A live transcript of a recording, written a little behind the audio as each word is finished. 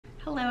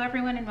Hello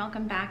everyone and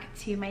welcome back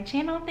to my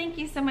channel. Thank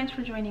you so much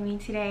for joining me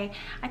today.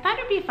 I thought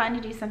it'd be fun to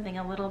do something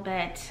a little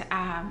bit,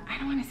 I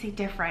don't want to say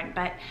different,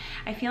 but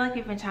I feel like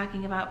we've been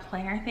talking about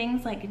planner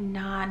things like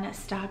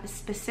non-stop,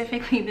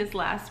 specifically this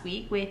last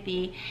week with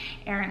the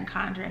Erin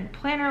Condren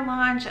planner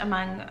launch,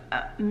 among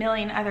a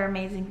million other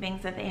amazing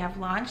things that they have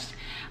launched.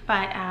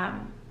 But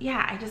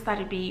yeah, I just thought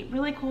it'd be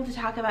really cool to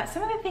talk about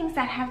some of the things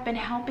that have been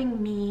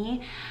helping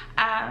me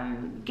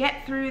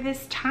get through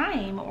this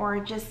time, or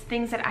just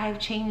things that I've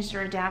changed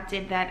or adapted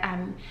that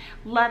I'm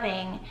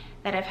loving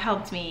that have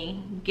helped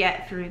me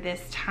get through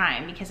this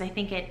time, because I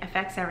think it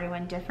affects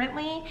everyone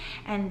differently.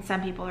 And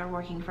some people are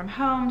working from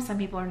home, some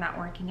people are not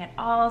working at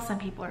all, some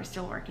people are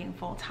still working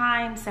full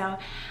time. So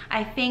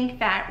I think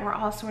that we're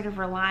all sort of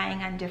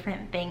relying on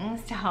different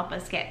things to help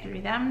us get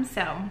through them.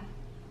 So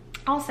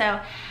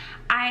also,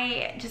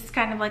 I just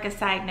kind of like a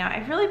side note,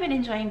 I've really been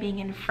enjoying being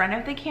in front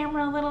of the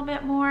camera a little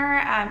bit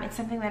more. It's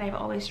something that I've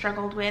always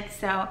struggled with,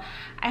 so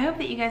I hope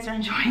that you guys are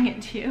enjoying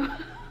it too.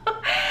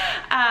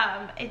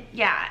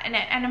 Yeah,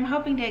 and I'm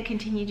hoping to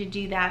continue to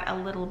do that a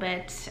little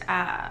bit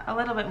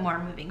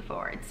more moving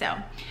forward. So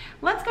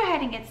let's go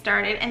ahead and get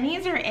started. And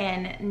these are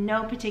in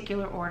no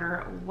particular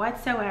order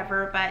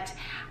whatsoever, but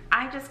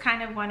I just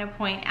kind of want to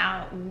point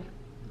out,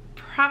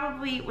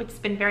 probably what's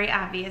been very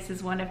obvious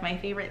is one of my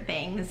favorite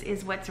things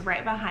is what's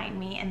right behind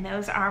me, and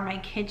those are my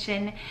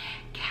kitchen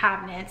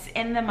cabinets.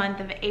 In the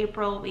month of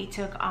April, we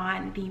took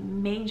on the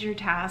major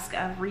task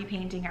of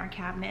repainting our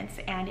cabinets,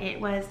 and it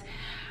was,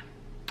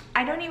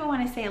 I don't even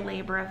want to say a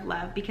labor of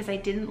love, because I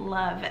didn't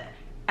love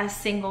a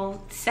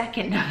single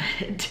second of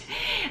it.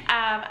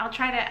 I'll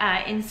try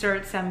to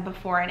insert some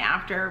before and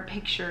after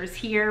pictures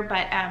here,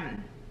 but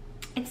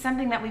it's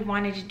something that we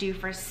wanted to do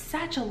for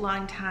such a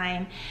long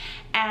time,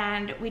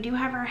 and we do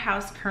have our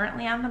house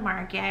currently on the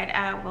market.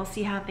 We'll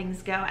see how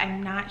things go.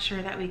 I'm not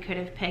sure that we could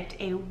have picked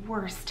a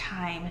worse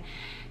time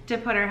to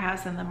put our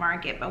house on the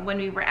market, but when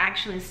we were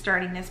actually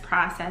starting this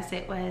process,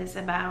 it was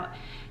about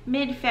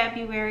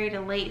mid-February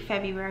to late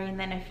February, and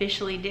then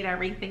officially did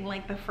everything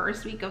like the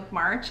first week of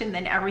March, and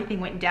then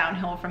everything went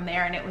downhill from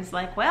there. And it was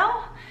like,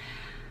 well,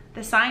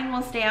 the sign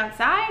will stay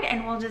outside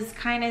and we'll just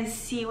kind of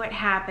see what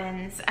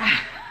happens.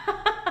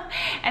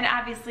 And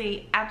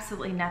obviously,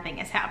 absolutely nothing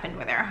has happened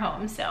with our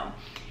home. So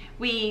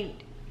we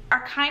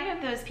are kind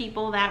of those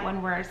people that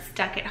when we're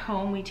stuck at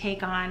home, we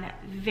take on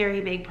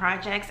very big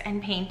projects,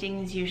 and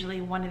painting is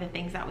usually one of the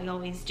things that we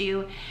always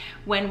do.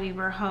 When we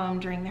were home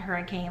during the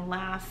hurricane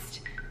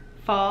last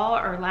fall,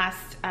 or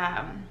last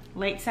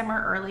late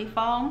summer, early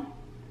fall,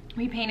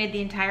 we painted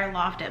the entire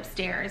loft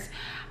upstairs.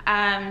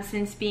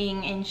 Since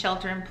being in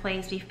shelter in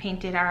place, we've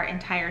painted our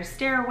entire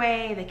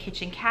stairway, the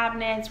kitchen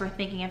cabinets. We're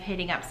thinking of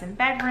hitting up some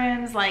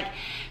bedrooms. Like,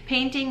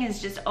 painting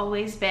has just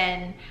always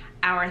been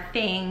our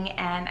thing,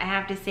 and I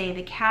have to say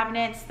the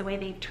cabinets, the way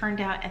they've turned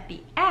out at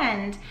the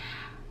end,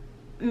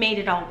 made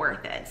it all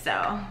worth it.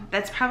 So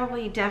that's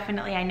probably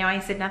definitely, I know I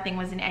said nothing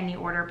was in any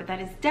order, but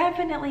that is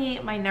definitely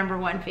my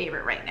 #1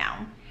 favorite right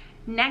now.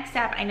 Next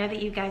up, I know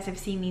that you guys have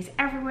seen these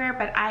everywhere,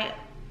 but I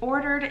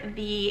ordered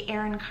the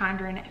Erin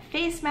Condren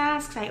face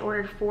masks. I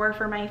ordered 4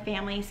 for my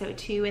family, so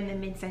 2 in the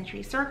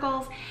mid-century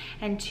circles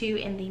and 2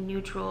 in the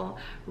neutral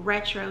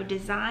retro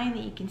design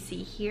that you can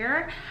see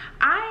here.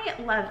 I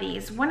love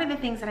these. One of the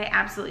things that I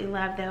absolutely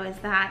love, though, is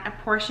that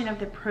a portion of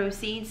the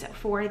proceeds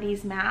for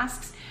these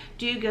masks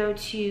do go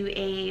to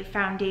a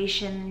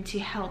foundation to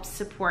help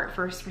support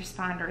first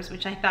responders,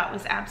 which I thought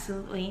was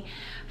absolutely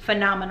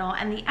phenomenal.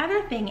 And the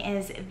other thing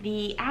is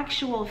the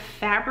actual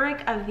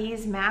fabric of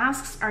these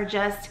masks are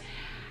just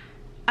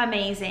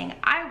amazing.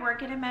 I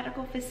work at a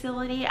medical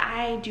facility.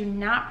 I do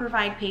not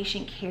provide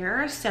patient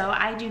care, so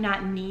I do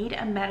not need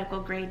a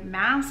medical grade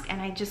mask.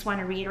 And I just want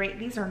to reiterate,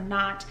 these are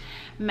not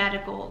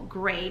medical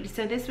grade.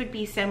 So this would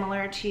be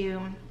similar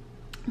to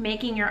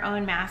making your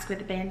own mask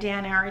with a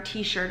bandana or a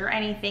t-shirt or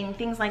anything,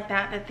 things like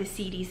that, that the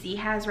CDC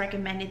has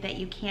recommended that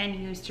you can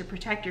use to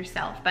protect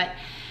yourself. But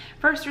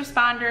first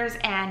responders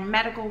and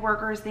medical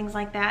workers, things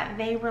like that,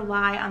 they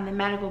rely on the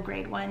medical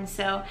grade ones.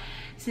 So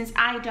since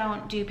I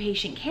don't do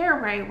patient care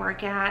where I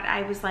work at,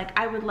 I was like,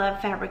 I would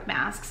love fabric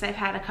masks. I've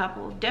had a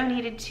couple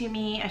donated to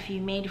me, a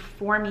few made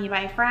for me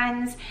by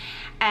friends,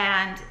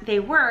 and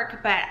they work,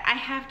 but I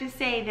have to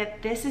say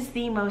that this is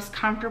the most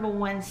comfortable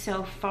one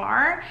so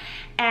far.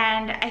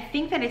 And I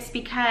think that it's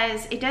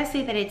because it does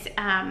say that it's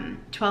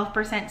 12%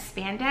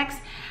 spandex.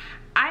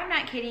 I'm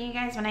not kidding you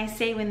guys when I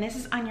say when this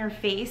is on your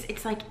face,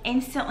 it's like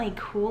instantly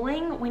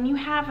cooling. When you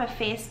have a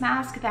face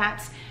mask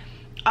that's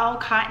all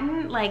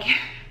cotton, like,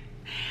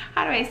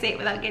 how do I say it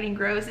without getting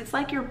gross? It's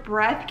like your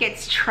breath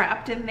gets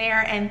trapped in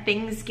there and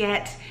things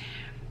get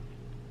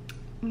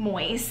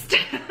moist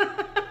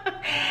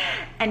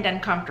and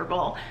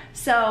uncomfortable.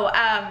 So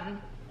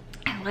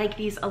I I like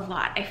these a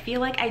lot. I feel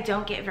like I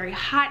don't get very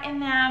hot in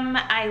them.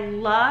 I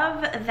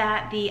love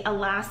that the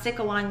elastic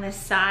along the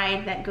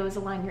side that goes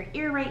along your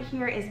ear right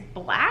here is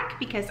black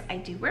because I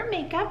do wear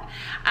makeup.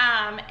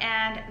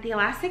 And the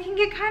elastic can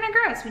get kind of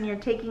gross when you're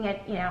taking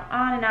it, you know,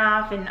 on and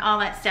off and all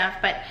that stuff.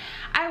 But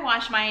I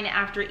wash mine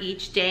after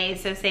each day.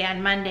 So say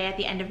on Monday at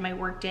the end of my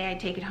work day, I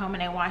take it home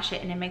and I wash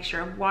it in a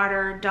mixture of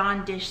water,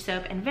 Dawn dish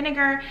soap, and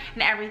vinegar,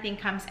 and everything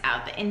comes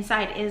out. The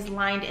inside is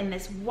lined in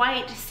this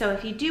white, so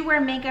if you do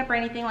wear makeup or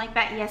anything like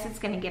that, yes, it's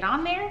gonna get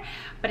on there,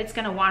 but it's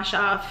gonna wash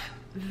off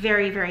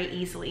very, very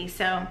easily.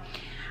 So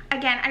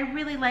again, I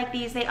really like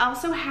these. They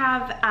also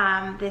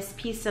have this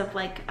piece of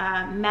like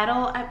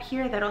metal up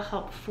here that'll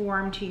help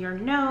form to your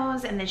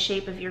nose and the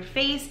shape of your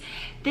face.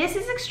 This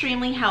is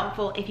extremely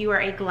helpful if you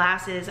are a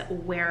glasses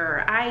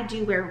wearer. I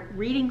do wear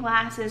reading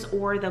glasses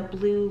or the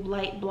blue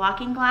light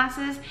blocking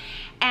glasses.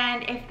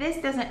 And if this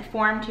doesn't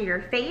form to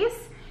your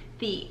face,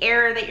 the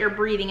air that you're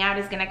breathing out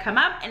is gonna come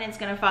up and it's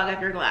gonna fog up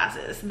your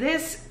glasses.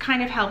 This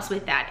kind of helps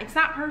with that. It's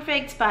not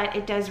perfect, but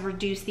it does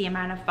reduce the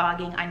amount of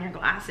fogging on your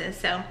glasses.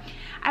 So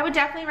I would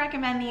definitely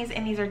recommend these,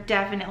 and these are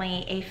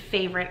definitely a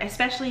favorite,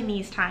 especially in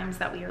these times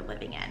that we are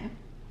living in.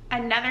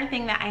 Another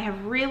thing that I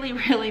have really,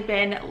 really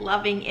been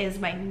loving is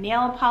my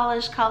nail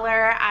polish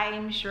color.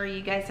 I'm sure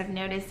you guys have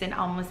noticed in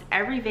almost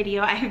every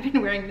video I have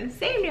been wearing the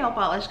same nail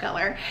polish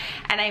color,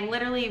 and I'm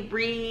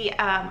literally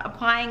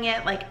applying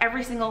it like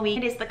every single week.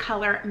 It is the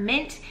color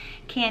Mint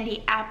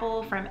Candy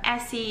Apple from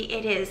Essie.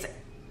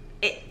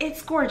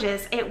 It's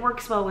gorgeous. It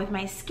works well with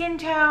my skin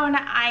tone.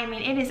 I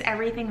mean, it is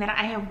everything that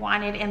I have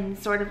wanted in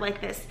sort of like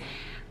this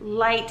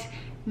light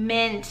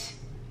mint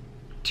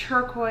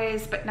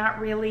turquoise but not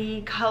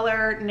really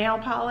color nail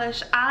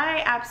polish.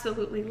 I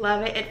absolutely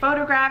love it. It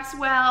photographs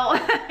well.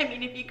 I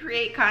mean, if you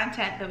create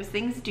content, those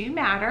things do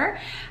matter.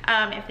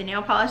 If the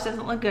nail polish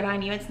doesn't look good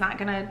on you, it's not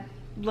gonna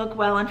look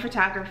well in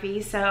photography.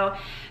 So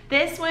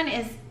this one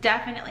is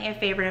definitely a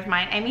favorite of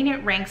mine. I mean,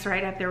 it ranks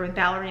right up there with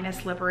ballerina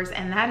slippers,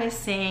 and that is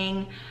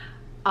saying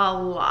a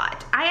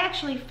lot. I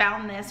actually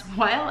found this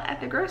while at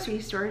the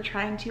grocery store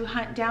trying to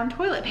hunt down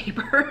toilet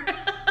paper.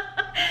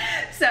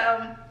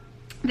 So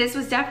this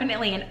was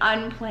definitely an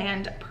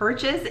unplanned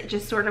purchase. It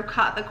just sort of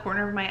caught the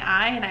corner of my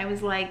eye, and I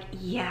was like,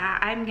 yeah,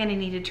 I'm gonna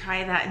need to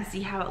try that and see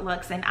how it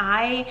looks. And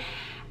I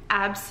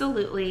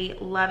absolutely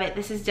love it.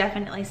 This is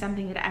definitely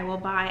something that I will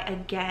buy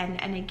again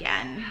and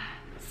again.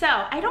 So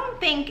I don't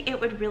think it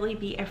would really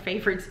be a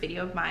favorites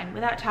video of mine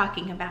without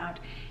talking about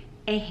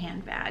a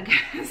handbag.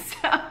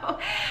 So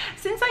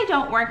since I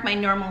don't work my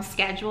normal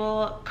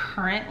schedule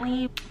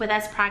currently, with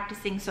us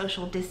practicing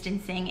social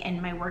distancing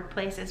in my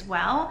workplace as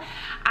well,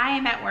 I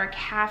am at work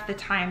half the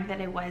time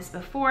that I was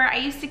before. I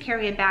used to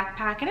carry a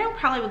backpack, and I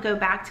probably would go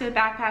back to a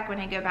backpack when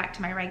I go back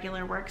to my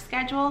regular work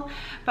schedule,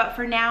 but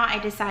for now I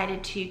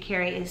decided to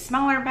carry a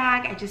smaller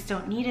bag. I just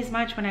don't need as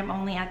much when I'm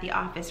only at the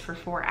office for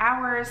 4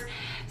 hours.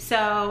 So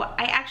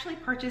I actually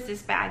purchased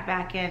this bag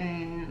back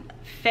in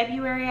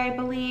February, I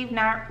believe,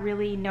 not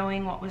really knowing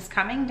what was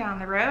coming down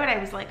the road. I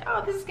was like,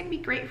 oh, this is gonna be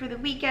great for the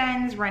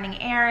weekends,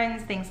 running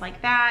errands, things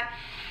like that.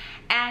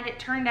 And it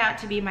turned out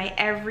to be my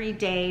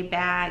everyday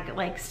bag,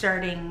 like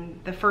starting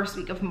the first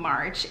week of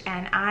March,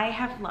 and I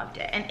have loved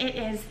it. And it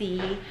is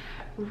the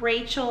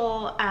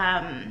Rachel,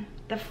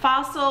 the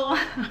Fossil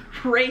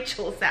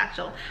Rachel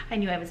satchel. I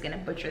knew I was gonna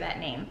butcher that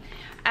name.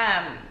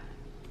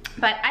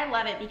 But I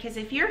love it because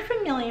if you're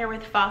familiar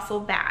with Fossil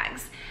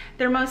bags,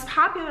 their most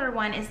popular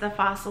one is the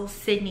Fossil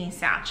Sydney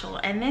satchel,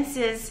 and this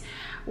is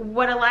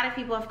what a lot of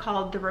people have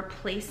called the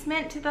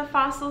replacement to the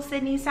Fossil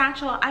Sydney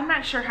satchel. I'm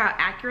not sure how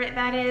accurate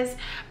that is,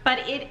 but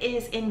it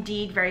is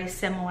indeed very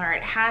similar.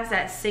 It has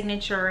that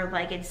signature,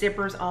 like it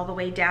zippers all the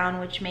way down,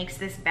 which makes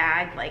this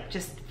bag like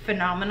just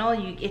phenomenal.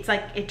 It's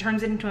like it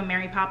turns it into a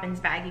Mary Poppins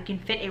bag. You can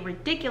fit a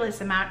ridiculous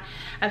amount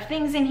of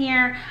things in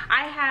here.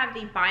 I have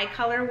the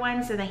bicolor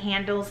one, so the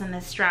handles and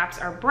the straps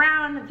are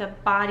brown, the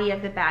body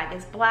of the bag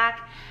is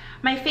black.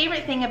 My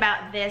favorite thing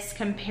about this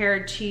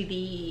compared to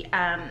the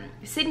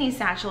Sydney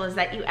satchel is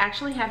that you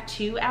actually have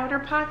 2 outer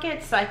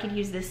pockets, so I could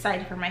use this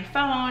side for my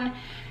phone,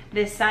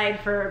 this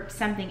side for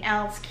something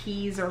else,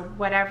 keys or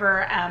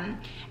whatever,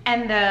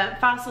 and the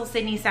Fossil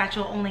Sydney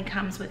satchel only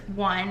comes with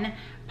 1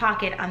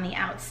 pocket on the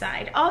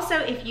outside. Also,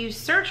 if you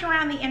search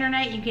around the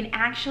internet, you can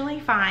actually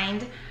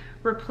find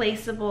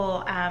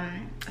replaceable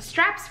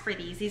straps for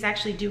these. These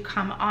actually do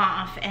come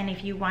off, and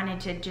if you wanted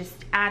to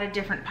just add a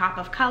different pop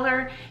of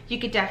color, you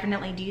could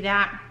definitely do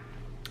that.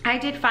 I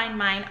did find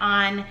mine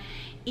on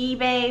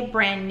eBay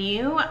brand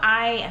new.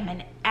 I am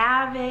an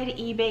avid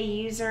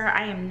eBay user.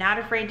 I am not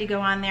afraid to go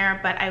on there,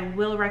 but I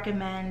will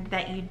recommend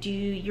that you do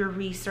your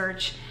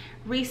research.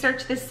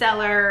 Research the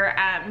seller,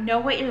 know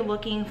what you're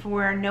looking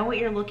for,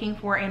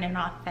 in an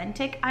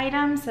authentic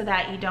item so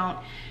that you don't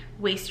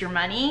waste your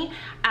money.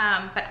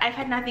 But I've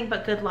had nothing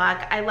but good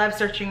luck. I love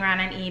searching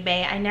around on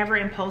eBay. I never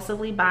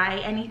impulsively buy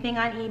anything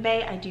on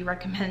eBay. I do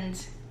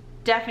recommend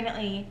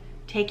definitely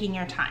taking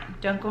your time.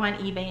 Don't go on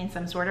eBay in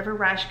some sort of a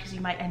rush because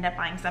you might end up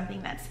buying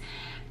something that's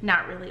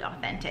not really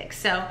authentic.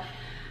 So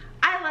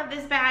I I love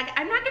this bag.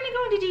 I'm not gonna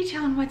go into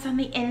detail on what's on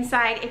the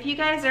inside. If you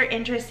guys are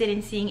interested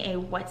in seeing a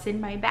what's in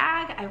my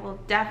bag, I will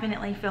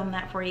definitely film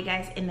that for you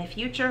guys in the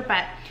future,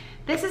 but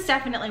this has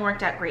definitely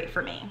worked out great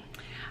for me.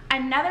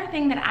 Another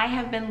thing that I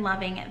have been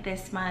loving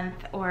this month,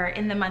 or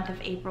in the month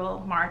of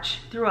April, March,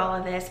 through all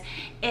of this,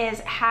 is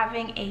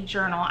having a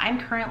journal. I'm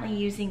currently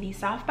using the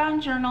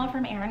softbound journal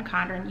from Erin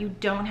Condren. You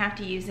don't have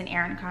to use an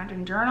Erin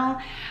Condren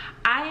journal.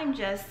 I am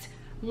just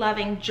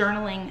loving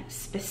journaling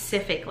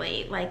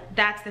specifically. Like,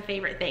 that's the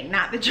favorite thing,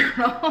 not the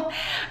journal.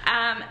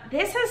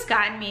 This has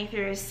gotten me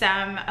through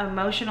some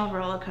emotional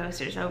roller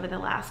coasters over the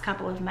last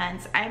couple of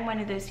months. I'm one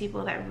of those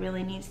people that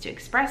really needs to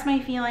express my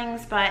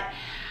feelings, but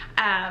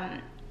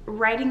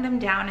writing them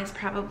down is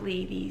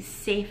probably the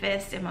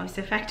safest and most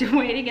effective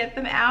way to get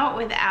them out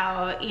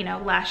without, you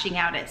know, lashing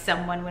out at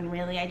someone, when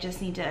really I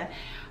just need to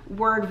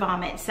word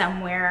vomit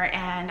somewhere,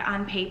 and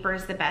on paper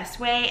is the best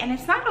way. And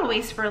it's not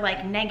always for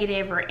like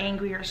negative or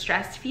angry or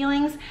stressed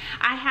feelings.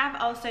 I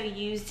have also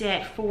used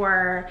it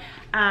for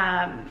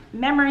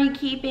memory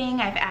keeping.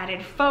 I've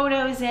added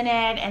photos in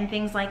it and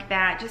things like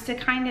that, just to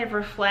kind of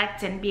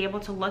reflect and be able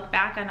to look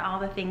back on all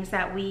the things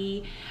that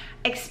we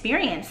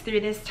experienced through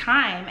this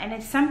time. And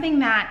it's something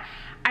that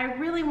I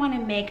really want to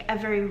make a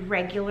very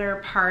regular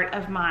part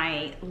of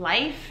my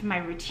life, my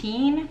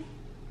routine,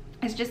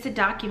 is just to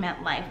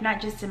document life,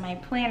 not just in my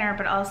planner,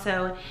 but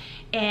also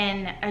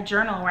in a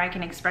journal where I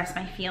can express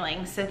my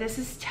feelings. So this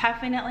has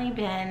definitely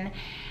been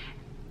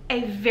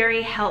a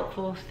very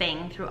helpful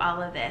thing through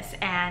all of this,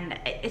 and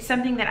it's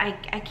something that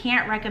I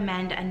can't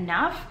recommend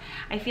enough.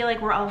 I feel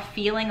like we're all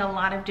feeling a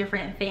lot of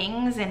different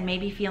things, and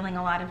maybe feeling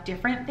a lot of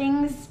different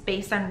things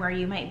based on where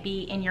you might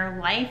be in your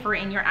life or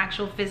in your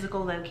actual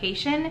physical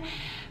location.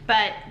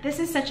 But this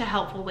is such a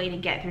helpful way to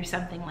get through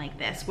something like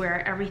this,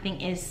 where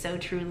everything is so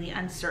truly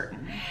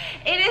uncertain.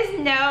 It is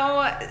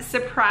no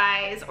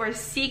surprise or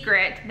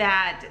secret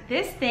that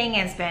this thing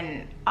has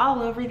been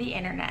all over the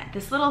internet.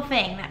 This little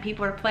thing that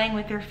people are playing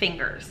with their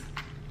fingers.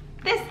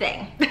 This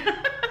thing.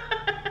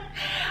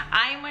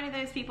 I'm one of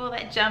those people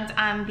that jumped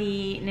on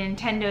the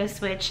Nintendo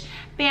Switch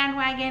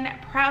bandwagon,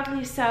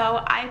 proudly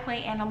so. I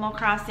play Animal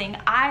Crossing.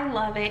 I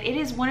love it. It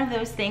is one of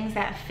those things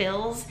that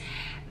fills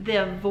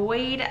the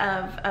void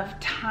of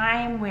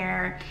time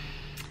where,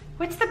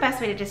 what's the best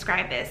way to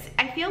describe this?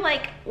 I feel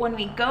like when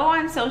we go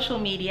on social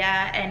media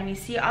and we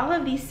see all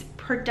of these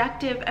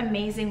productive,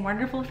 amazing,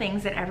 wonderful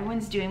things that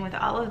everyone's doing with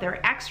all of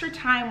their extra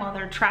time while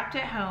they're trapped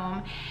at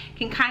home,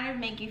 can kind of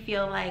make you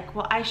feel like,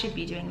 well, I should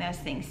be doing those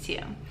things too. I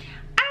don't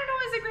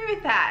always agree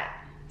with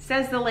that,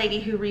 says the lady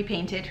who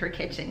repainted her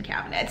kitchen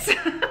cabinets.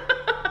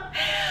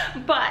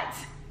 But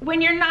when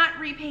you're not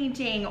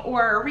repainting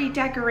or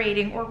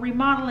redecorating or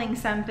remodeling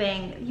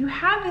something, you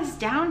have this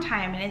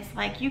downtime, and it's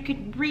like you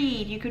could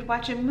read, you could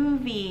watch a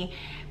movie.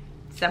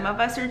 Some of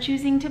us are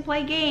choosing to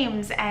play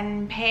games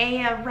and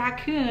pay a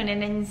raccoon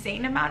an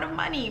insane amount of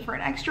money for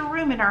an extra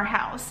room in our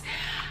house.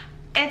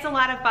 It's a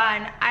lot of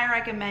fun. I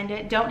recommend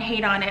it. Don't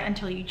hate on it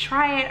until you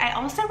try it. I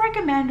also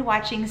recommend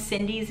watching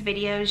Cindy's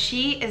videos.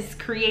 She is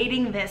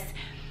creating this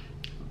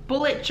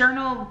bullet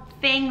journal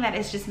thing that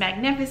is just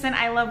magnificent.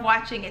 I love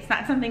watching. It's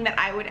not something that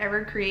I would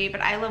ever create,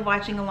 but I love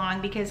watching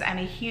along because I'm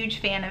a huge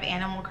fan of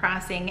Animal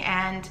Crossing,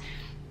 and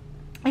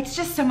it's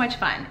just so much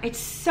fun. It's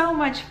so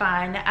much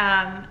fun.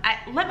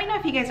 Let me know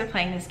if you guys are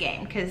playing this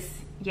game, because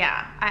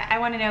yeah, I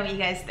want to know what you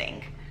guys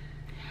think.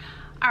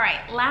 All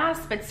right,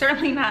 last but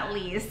certainly not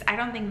least, I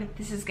don't think that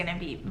this is gonna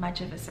be much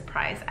of a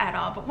surprise at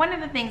all, but one of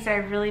the things that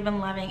I've really been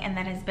loving, and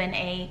that has been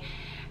a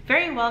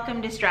very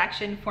welcome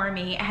distraction for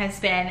me, has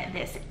been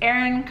this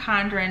Erin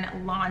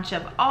Condren launch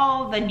of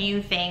all the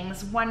new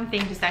things. One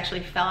thing just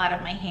actually fell out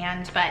of my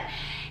hand, but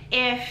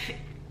if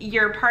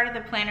you're part of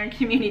the planner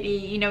community,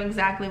 you know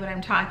exactly what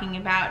I'm talking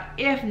about.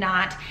 If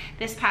not,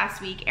 this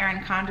past week,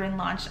 Erin Condren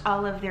launched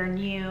all of their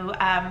new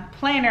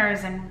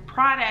planners and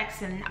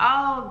products, and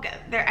all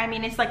their, I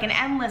mean, it's like an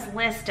endless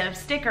list of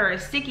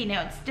stickers, sticky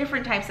notes,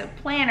 different types of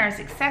planners,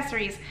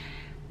 accessories.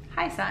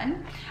 Hi,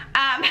 son.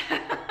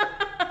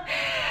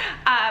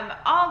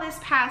 All this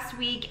past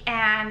week,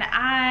 and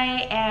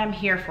I am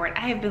here for it.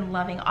 I have been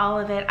loving all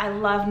of it. I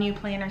love new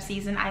planner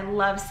season. I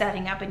love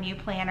setting up a new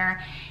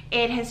planner.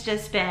 It has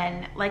just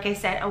been, like I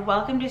said, a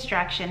welcome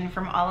distraction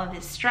from all of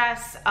this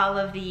stress, all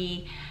of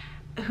the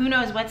who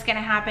knows what's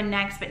gonna happen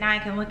next, but now I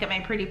can look at my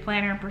pretty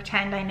planner and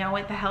pretend I know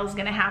what the hell's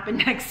gonna happen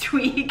next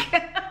week.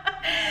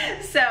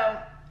 So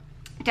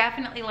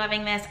definitely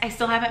loving this. I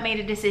still haven't made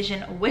a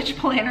decision which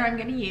planner I'm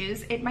gonna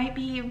use. It might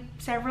be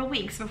several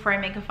weeks before I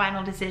make a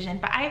final decision,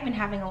 but I have been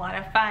having a lot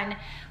of fun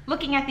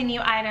looking at the new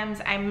items.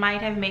 I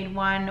might have made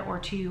 1 or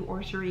 2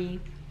 or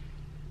 3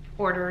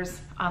 orders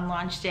on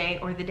launch day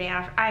or the day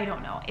after. I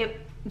don't know.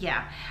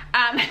 Yeah.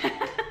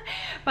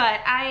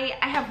 But I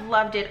have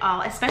loved it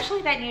all,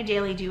 especially that new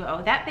Daily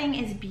Duo. That thing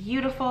is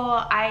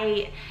beautiful.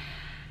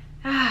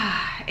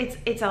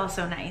 It's all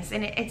so nice,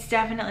 and it's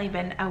definitely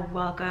been a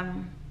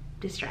welcome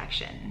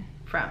distraction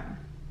from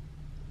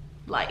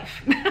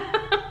life.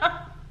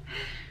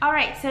 All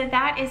right, so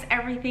that is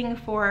everything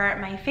for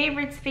my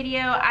favorites video.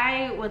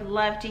 I would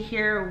love to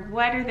hear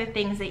what are the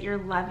things that you're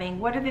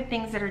loving? What are the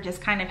things that are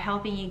just kind of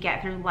helping you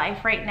get through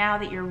life right now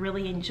that you're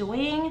really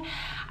enjoying?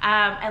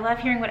 I love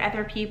hearing what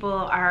other people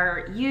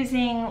are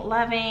using,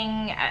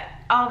 loving,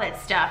 all that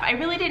stuff. I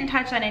really didn't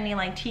touch on any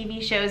like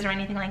TV shows or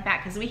anything like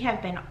that because we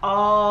have been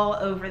all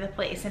over the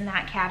place in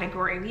that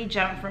category. We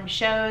jump from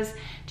shows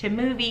to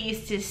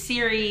movies to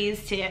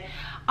series to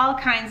all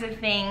kinds of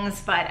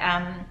things, but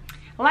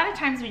a lot of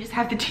times we just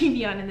have the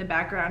TV on in the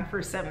background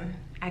for some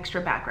extra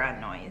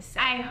background noise.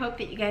 I hope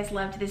that you guys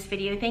loved this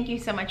video. Thank you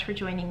so much for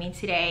joining me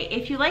today.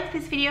 If you liked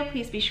this video,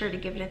 please be sure to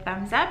give it a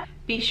thumbs up.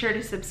 Be sure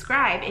to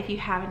subscribe if you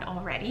haven't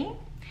already.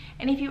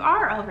 And if you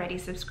are already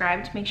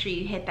subscribed, make sure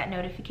you hit that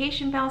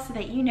notification bell so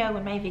that you know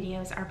when my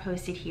videos are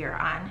posted here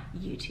on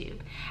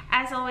YouTube.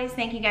 As always,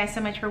 thank you guys so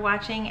much for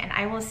watching, and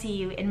I will see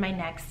you in my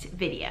next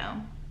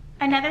video.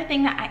 Another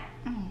thing that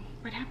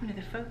what happened to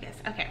the focus?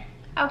 Okay,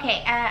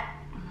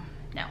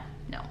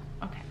 no,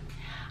 okay.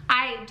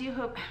 I do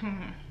hope,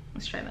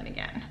 let's try that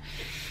again.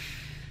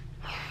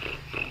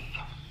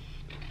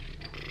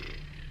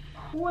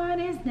 What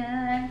is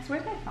next?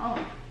 Where's my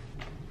phone?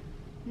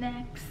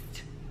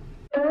 Next.